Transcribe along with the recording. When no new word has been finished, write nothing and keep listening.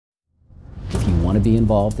want to be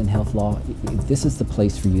involved in health law, this is the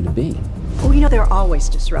place for you to be. Well, you know, there are always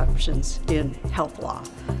disruptions in health law.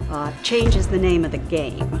 Change is the name of the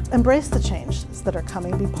game. Embrace the changes that are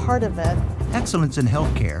coming, be part of it. Excellence in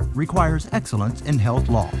healthcare requires excellence in health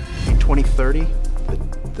law. In 2030,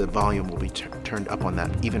 the volume will be turned up on that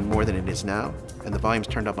even more than it is now, and the volume's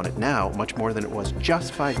turned up on it now much more than it was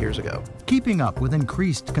just 5 years ago. Keeping up with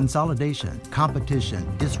increased consolidation, competition,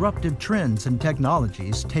 disruptive trends and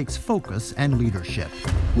technologies takes focus and leadership.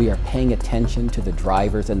 We are paying attention to the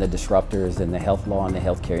drivers and the disruptors in the health law and the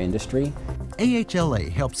healthcare industry.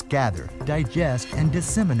 AHLA helps gather, digest, and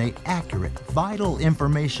disseminate accurate, vital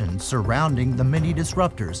information surrounding the many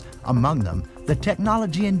disruptors, among them the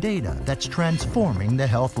technology and data that's transforming the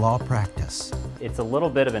health law practice. It's a little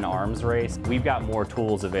bit of an arms race. We've got more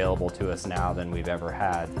tools available to us now than we've ever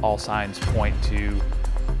had. All signs point to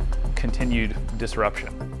continued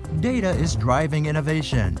disruption. Data is driving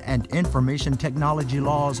innovation, and information technology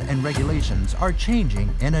laws and regulations are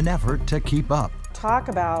changing in an effort to keep up. Talk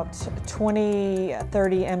about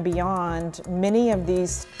 2030 and beyond, many of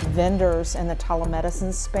these vendors in the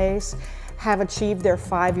telemedicine space have achieved their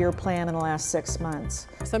 5-year plan in the last 6 months.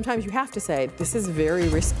 Sometimes you have to say, this is very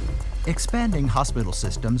risky. Expanding hospital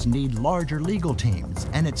systems need larger legal teams,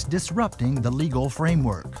 and it's disrupting the legal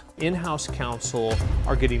framework. In-house counsel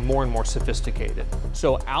are getting more and more sophisticated.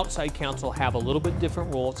 So outside counsel have a little bit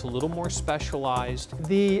different role. It's a little more specialized.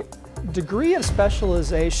 The degree of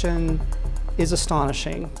specialization is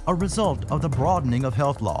astonishing. A result of the broadening of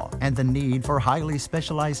health law and the need for highly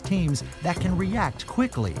specialized teams that can react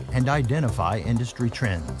quickly and identify industry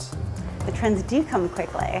trends. The trends do come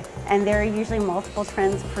quickly, and there are usually multiple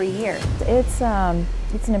trends per year. It's an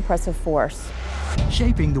impressive force.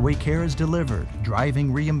 Shaping the way care is delivered,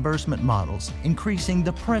 driving reimbursement models, increasing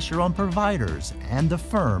the pressure on providers and the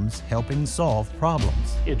firms helping solve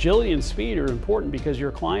problems. Agility and speed are important because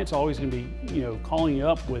your client's always going to be, calling you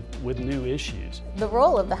up with new issues. The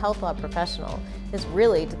role of the health law professional is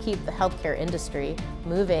really to keep the healthcare industry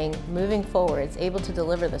moving forwards, able to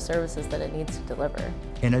deliver the services that it needs to deliver.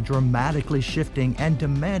 In a dramatically shifting and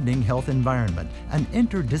demanding health environment, an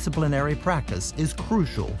interdisciplinary practice is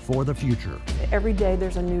crucial for the future. Every day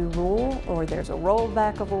there's a new rule or there's a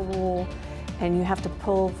rollback of a rule, and you have to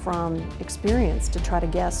pull from experience to try to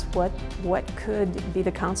guess what could be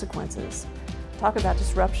the consequences. Talk about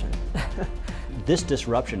disruption. This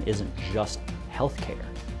disruption isn't just healthcare.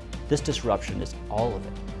 This disruption is all of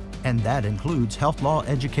it. And that includes health law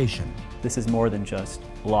education. This is more than just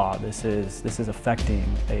law. This is affecting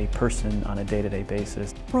a person on a day-to-day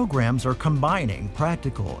basis. Programs are combining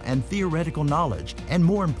practical and theoretical knowledge, and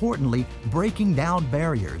more importantly, breaking down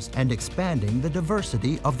barriers and expanding the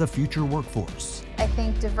diversity of the future workforce. I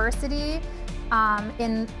think diversity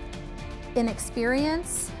in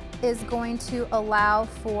experience is going to allow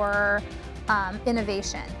for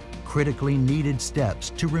innovation. Critically needed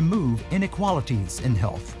steps to remove inequalities in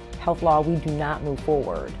health. Health law, we do not move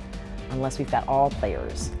forward unless we've got all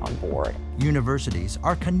players on board. Universities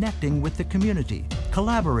are connecting with the community,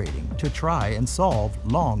 collaborating to try and solve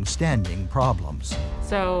long-standing problems.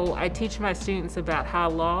 So I teach my students about how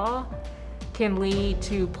law can lead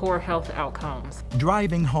to poor health outcomes.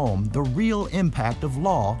 Driving home the real impact of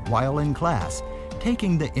law while in class,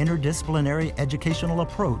 taking the interdisciplinary educational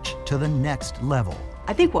approach to the next level.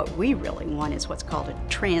 I think what we really want is what's called a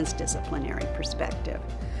transdisciplinary perspective.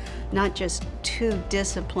 Not just two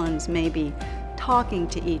disciplines maybe talking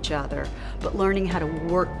to each other, but learning how to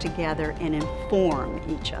work together and inform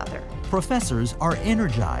each other. Professors are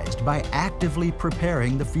energized by actively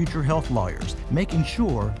preparing the future health lawyers, making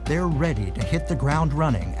sure they're ready to hit the ground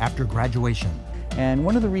running after graduation. And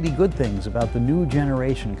one of the really good things about the new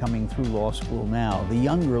generation coming through law school now, the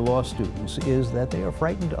younger law students, is that they are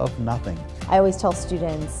frightened of nothing. I always tell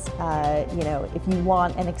students, if you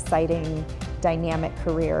want an exciting, dynamic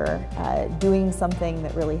career, doing something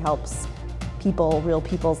that really helps people, real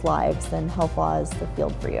people's lives, then health law is the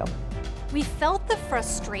field for you. We felt the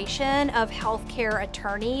frustration of healthcare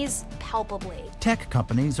attorneys palpably. Tech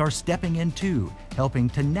companies are stepping in too, helping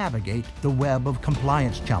to navigate the web of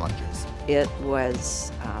compliance challenges. It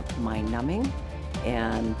was mind-numbing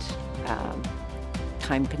and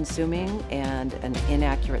time-consuming and an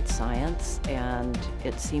inaccurate science, and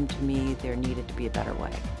it seemed to me there needed to be a better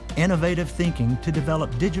way. Innovative thinking to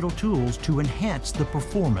develop digital tools to enhance the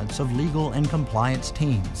performance of legal and compliance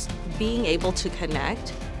teams. Being able to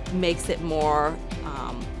connect makes it more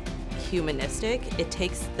humanistic. It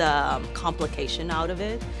takes the complication out of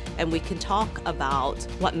it, and we can talk about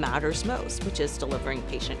what matters most, which is delivering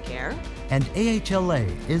patient care. And AHLA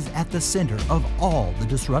is at the center of all the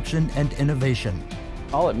disruption and innovation.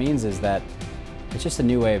 All it means is that It's just a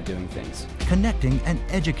new way of doing things. Connecting and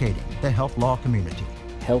educating the health law community.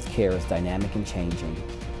 Healthcare is dynamic and changing,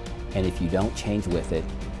 and if you don't change with it,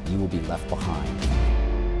 you will be left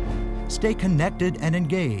behind. Stay connected and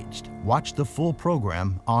engaged. Watch the full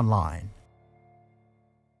program online.